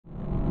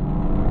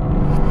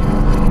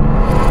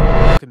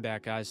Welcome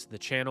back, guys, to the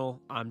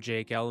channel. I'm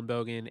Jake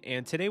ELLENBOGEN,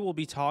 and today we'll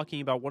be talking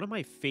about one of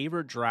my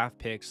favorite draft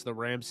picks the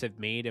Rams have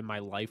made in my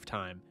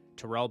lifetime,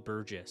 Terrell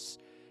Burgess.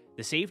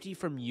 The safety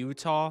from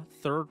Utah,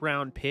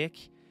 third-round pick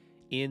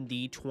in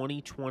the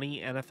 2020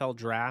 NFL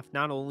Draft.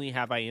 Not only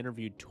have I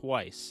interviewed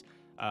twice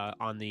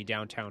on the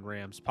Downtown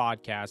Rams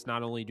podcast,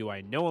 not only do I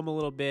know him a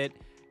little bit,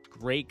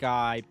 great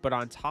guy, but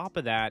on top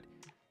of that,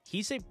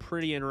 he's a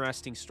pretty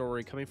interesting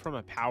story coming from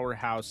a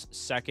powerhouse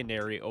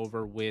secondary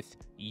over with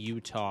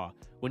Utah.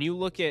 When you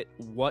look at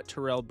what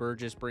Terrell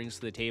Burgess brings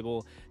to the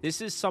table, this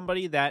is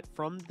somebody that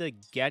from the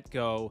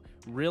get-go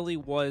really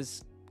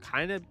was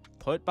kind of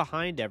put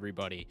behind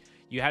everybody.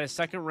 You had a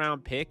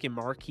second-round pick in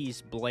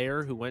Marquise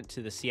Blair, who went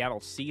to the Seattle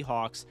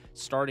Seahawks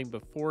starting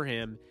before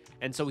him,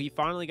 and so he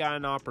finally got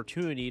an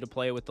opportunity to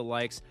play with the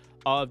likes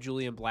of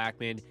Julian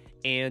Blackmon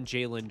and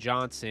Jalen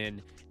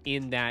Johnson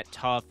in that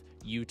tough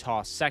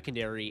Utah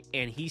secondary,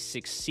 and he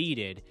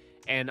succeeded.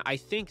 And I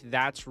think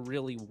that's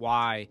really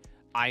why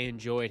I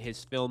enjoyed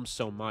his film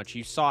so much.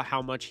 You saw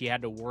how much he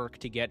had to work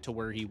to get to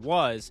where he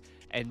was,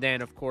 and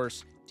then of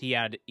course he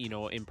had,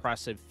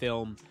 impressive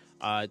film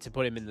to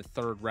put him in the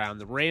third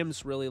round. The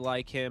Rams really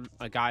like him,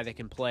 a guy that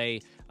can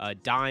play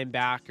dime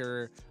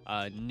backer,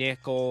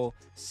 nickel,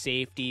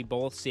 safety,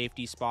 both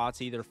safety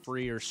spots, either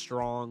free or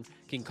strong,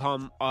 can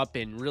come up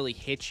and really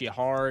hit you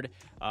hard,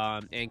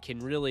 and can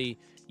really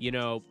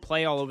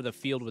play all over the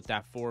field with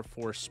that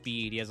 4.4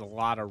 speed. He has a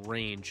lot of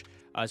range.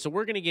 So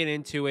we're going to get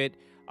into it.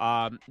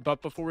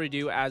 But before we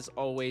do, as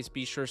always,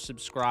 be sure to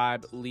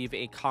subscribe, leave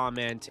a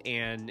comment,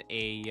 and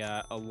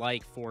a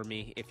like for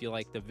me if you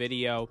like the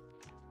video.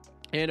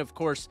 And of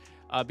course,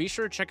 be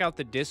sure to check out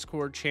the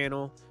Discord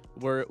channel,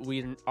 where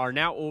we are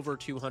now over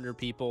 200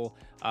 people.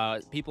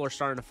 People are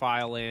starting to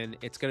file in.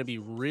 It's going to be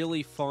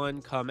really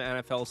fun come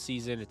NFL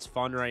season. It's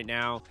fun right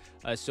now.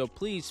 So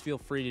please feel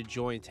free to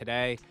join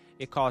today.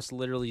 It costs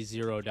literally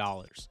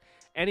 $0.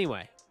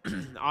 Anyway,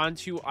 on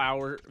to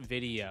our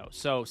video.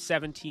 So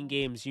 17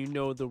 games, you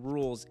know the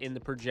rules in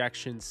the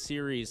projection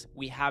series.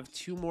 We have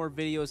two more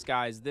videos,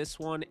 guys. This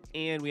one,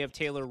 and we have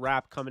Taylor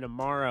Rapp coming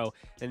tomorrow,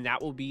 and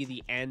that will be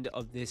the end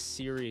of this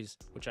series,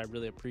 which I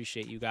really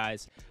appreciate you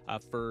guys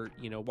for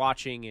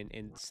watching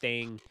and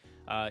staying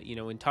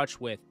in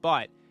touch with.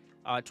 But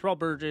Terrell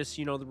Burgess,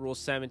 the rules,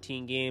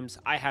 17 games.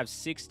 I have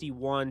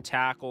 61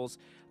 tackles.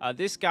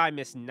 This guy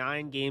missed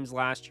 9 games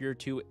last year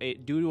due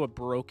to a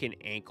broken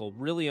ankle.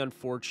 Really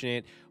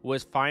unfortunate.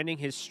 Was finding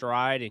his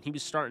stride, and he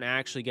was starting to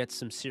actually get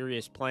some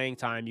serious playing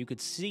time. You could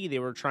see they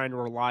were trying to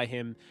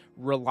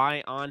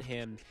rely on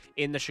him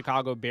in the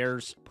Chicago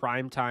Bears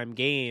primetime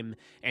game,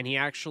 and he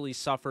actually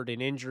suffered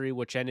an injury,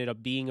 which ended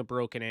up being a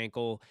broken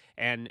ankle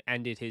and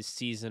ended his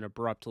season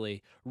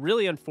abruptly.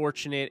 Really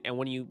unfortunate. And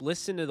when you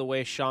listen to the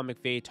way Sean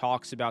McVay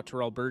talks about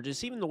Terrell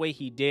Burgess, even the way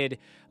he did,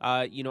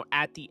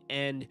 at the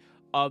end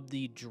of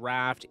the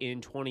draft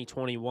in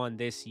 2021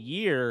 this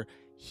year,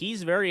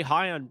 he's very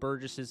high on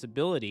Burgess's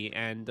ability,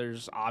 and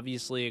there's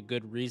obviously a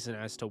good reason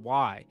as to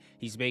why.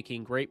 He's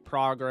making great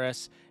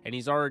progress, and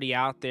he's already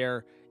out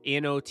there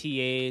in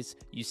OTAs.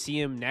 You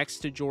see him next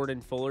to Jordan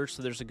Fuller,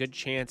 so there's a good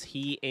chance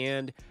he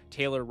and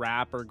Taylor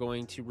Rapp are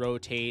going to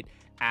rotate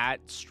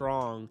at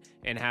strong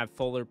and have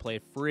Fuller play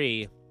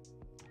free.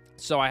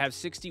 So I have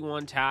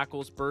 61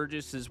 tackles.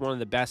 Burgess is one of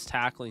the best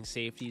tackling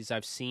safeties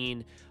I've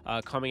seen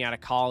coming out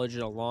of college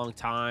in a long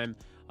time.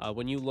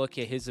 When you look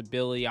at his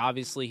ability,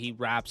 obviously he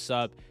wraps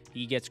up,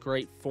 he gets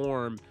great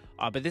form,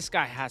 but this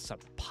guy has some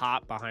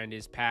pop behind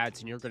his pads,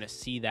 and you're going to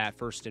see that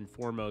first and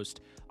foremost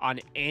on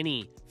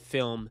any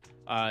film,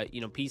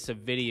 piece of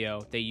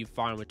video that you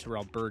find with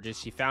Terrell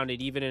Burgess. You found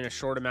it even in a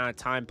short amount of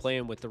time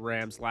playing with the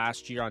Rams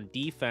last year on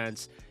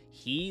defense.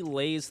 He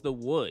lays the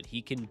wood.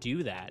 He can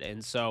do that.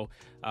 And so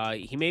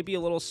he may be a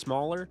little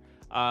smaller,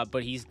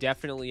 but he's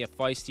definitely a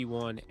feisty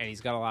one, and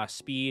he's got a lot of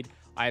speed.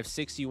 I have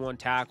 61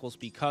 tackles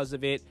because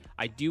of it.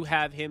 I do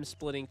have him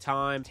splitting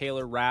time.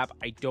 Taylor Rapp,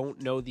 I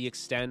don't know the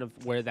extent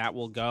of where that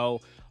will go.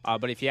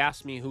 But if you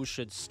ask me who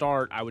should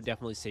start, I would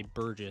definitely say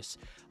Burgess.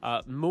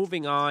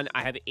 Moving on,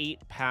 I have 8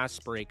 pass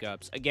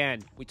breakups.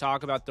 Again, we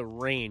talk about the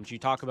range. You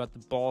talk about the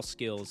ball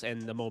skills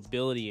and the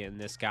mobility in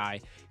this guy.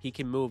 He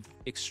can move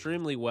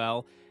extremely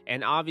well.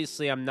 And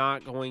obviously, I'm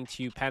not going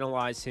to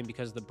penalize him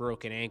because of the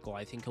broken ankle.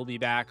 I think he'll be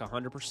back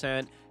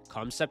 100%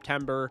 come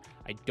September.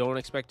 I don't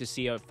expect to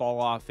see a fall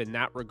off in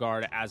that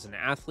regard as an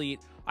athlete.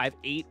 I have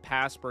 8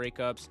 pass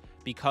breakups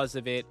because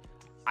of it.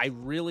 I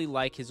really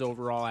like his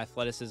overall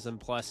athleticism.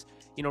 Plus,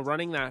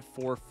 running that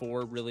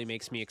 4.4 really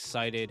makes me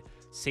excited.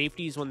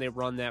 Safeties, when they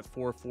run that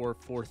 4.4,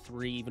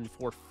 4.3, even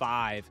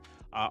 4.5,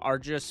 are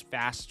just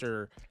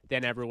faster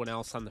than everyone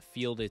else on the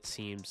field, it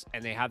seems,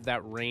 and they have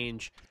that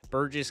range.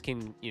 Burgess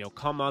can,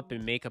 come up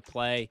and make a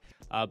play,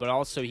 but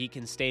also he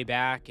can stay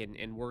back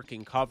and work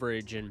in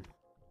coverage. And,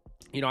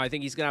 I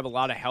think he's going to have a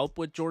lot of help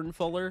with Jordan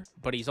Fuller,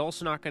 but he's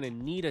also not going to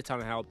need a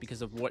ton of help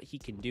because of what he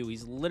can do.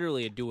 He's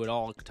literally a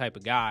do-it-all type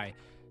of guy.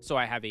 So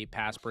I have 8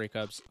 pass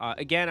breakups.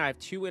 Again, I have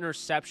 2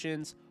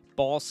 interceptions,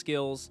 ball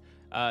skills.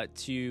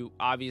 to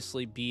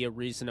obviously be a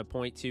reason to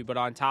point to. But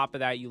on top of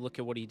that, you look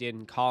at what he did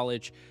in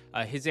college,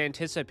 his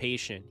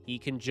anticipation. He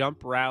can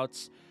jump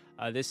routes.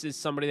 This is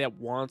somebody that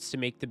wants to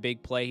make the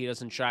big play. He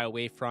doesn't shy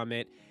away from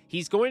it.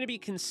 He's going to be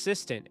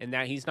consistent in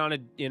that he's not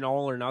an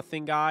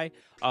all-or-nothing guy,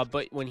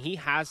 but when he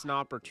has an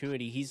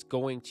opportunity, he's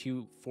going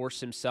to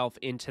force himself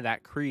into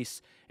that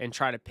crease and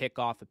try to pick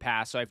off a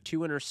pass. So I have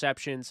 2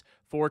 interceptions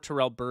for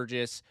Terrell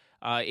Burgess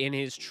in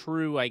his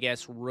true, I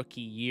guess,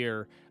 rookie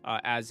year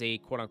as a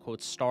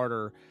quote-unquote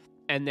starter.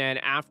 And then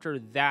after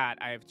that,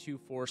 I have 2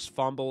 forced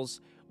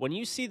fumbles. When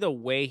you see the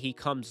way he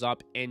comes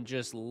up and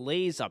just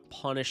lays a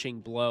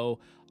punishing blow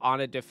on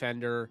a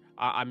defender,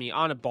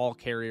 on a ball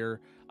carrier,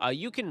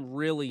 you can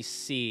really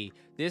see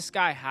this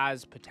guy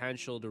has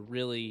potential to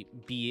really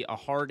be a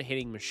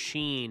hard-hitting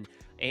machine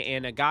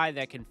and a guy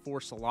that can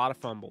force a lot of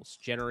fumbles,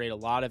 generate a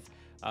lot of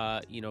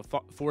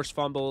forced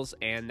fumbles,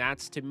 and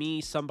that's, to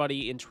me,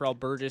 somebody in Terrell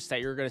Burgess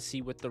that you're going to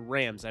see with the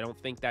Rams. I don't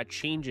think that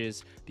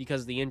changes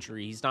because of the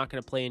injury. He's not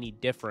going to play any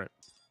different.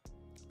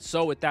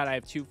 So with that, I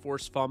have 2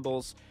 forced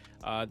fumbles.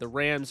 The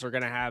Rams are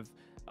going to have,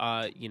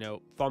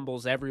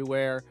 fumbles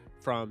everywhere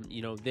from,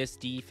 this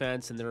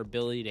defense and their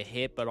ability to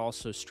hit, but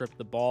also strip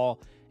the ball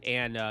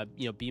and,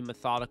 be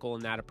methodical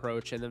in that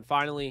approach. And then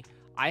finally,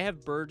 I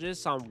have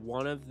Burgess on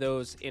one of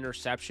those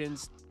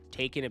interceptions,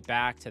 taking it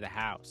back to the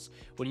house.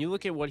 When you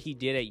look at what he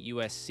did at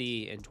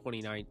USC in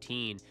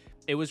 2019,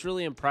 it was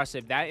really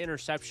impressive. That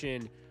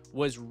interception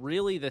was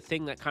really the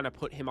thing that kind of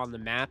put him on the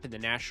map in the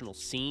national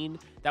scene.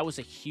 That was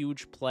a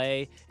huge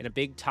play and a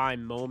big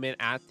time moment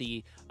at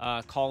the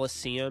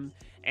Coliseum.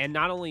 And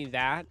not only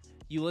that,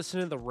 you listen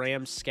to the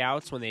Rams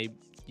scouts when they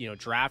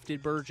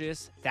drafted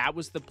Burgess, that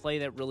was the play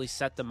that really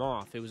set them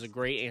off. It was a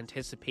great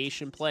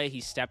anticipation play.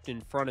 He stepped in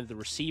front of the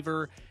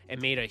receiver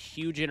and made a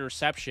huge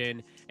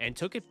interception and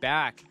took it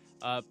back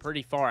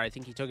pretty far. I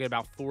think he took it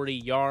about 40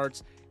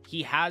 yards.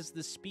 He has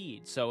the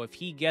speed, so if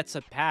he gets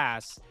a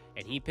pass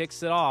and he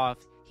picks it off,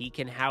 he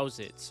can house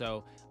it.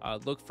 So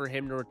look for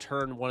him to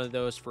return one of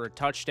those for a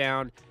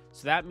touchdown.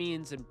 So that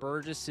means in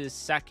Burgess's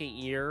second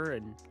year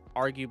and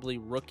arguably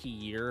rookie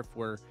year, if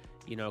we're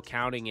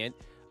counting it,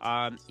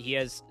 he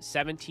has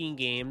 17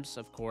 games,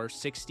 of course,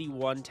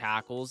 61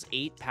 tackles,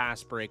 8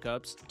 pass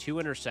breakups, 2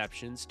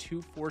 interceptions,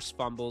 2 forced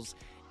fumbles,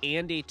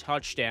 and a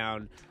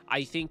touchdown.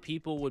 I think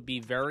people would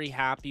be very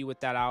happy with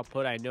that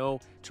output. I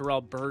know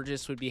Terrell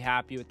Burgess would be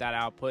happy with that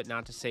output,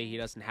 not to say he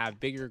doesn't have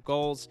bigger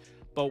goals,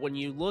 but when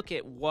you look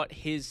at what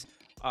his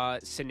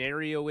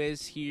scenario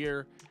is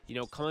here,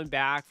 coming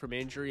back from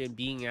injury and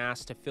being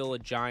asked to fill a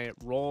giant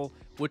role,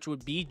 which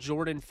would be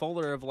Jordan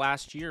Fuller of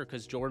last year,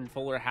 because Jordan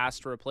Fuller has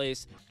to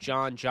replace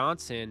John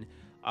Johnson.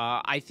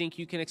 I think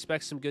you can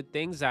expect some good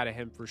things out of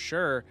him for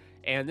sure.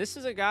 And this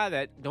is a guy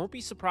that, don't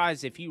be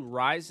surprised if he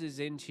rises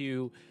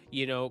into,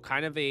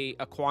 kind of a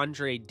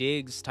Quandre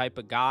Diggs type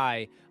of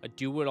guy, a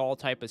do-it-all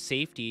type of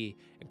safety.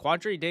 And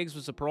Quandre Diggs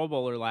was a Pro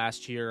Bowler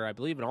last year, I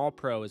believe an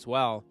All-Pro as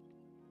well.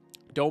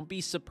 Don't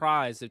be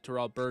surprised if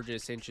Terrell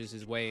Burgess inches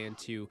his way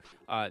into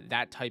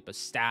that type of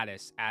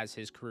status as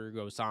his career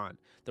goes on.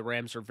 The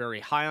Rams are very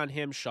high on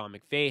him. Sean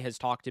McVay has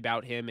talked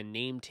about him and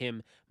named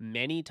him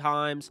many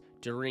times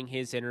during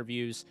his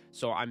interviews.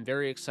 So I'm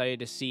very excited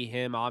to see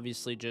him.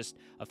 Obviously, just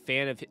a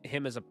fan of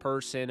him as a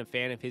person, a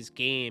fan of his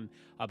game.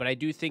 But I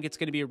do think it's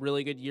going to be a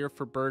really good year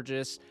for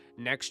Burgess.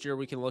 Next year,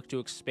 we can look to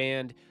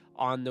expand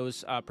on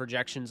those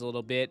projections a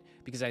little bit,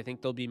 because I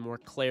think there'll be more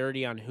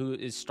clarity on who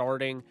is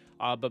starting.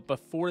 But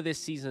before this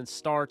season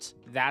starts,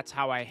 that's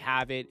how I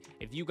have it.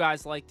 If you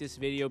guys like this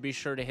video, be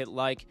sure to hit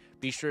like,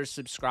 be sure to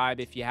subscribe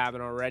if you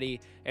haven't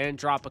already, and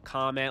drop a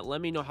comment. Let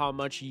me know how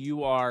much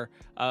you are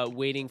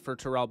waiting for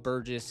Terrell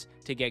Burgess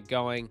to get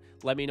going.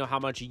 Let me know how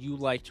much you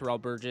like Terrell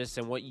Burgess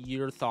and what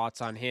your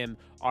thoughts on him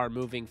are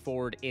moving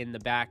forward in the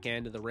back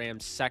end of the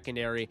Rams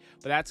secondary.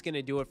 But that's going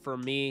to do it for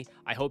me.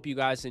 I hope you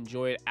guys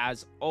enjoy it.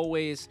 As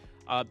always,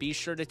 be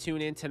sure to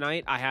tune in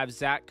tonight. I have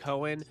Zach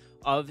Cohen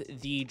of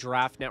the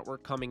Draft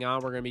Network coming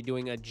on. We're going to be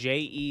doing a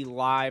JE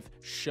live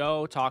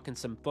show, talking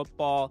some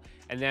football,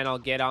 and then I'll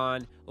get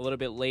on a little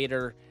bit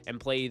later and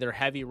play either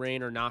Heavy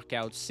Rain or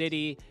Knockout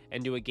City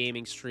and do a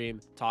gaming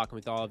stream talking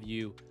with all of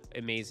you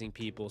amazing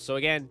people. So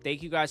again,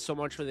 thank you guys so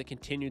much for the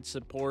continued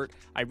support.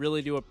 I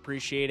really do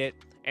appreciate it.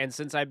 And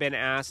since I've been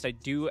asked, I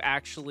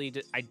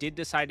did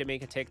decide to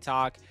make a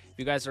TikTok. If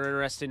you guys are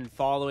interested in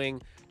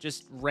following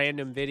just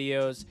random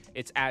videos,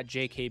 it's at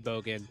JK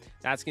Bogan.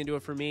 That's going to do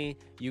it for me.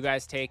 You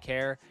guys take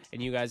care,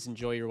 and you guys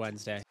enjoy your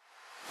Wednesday.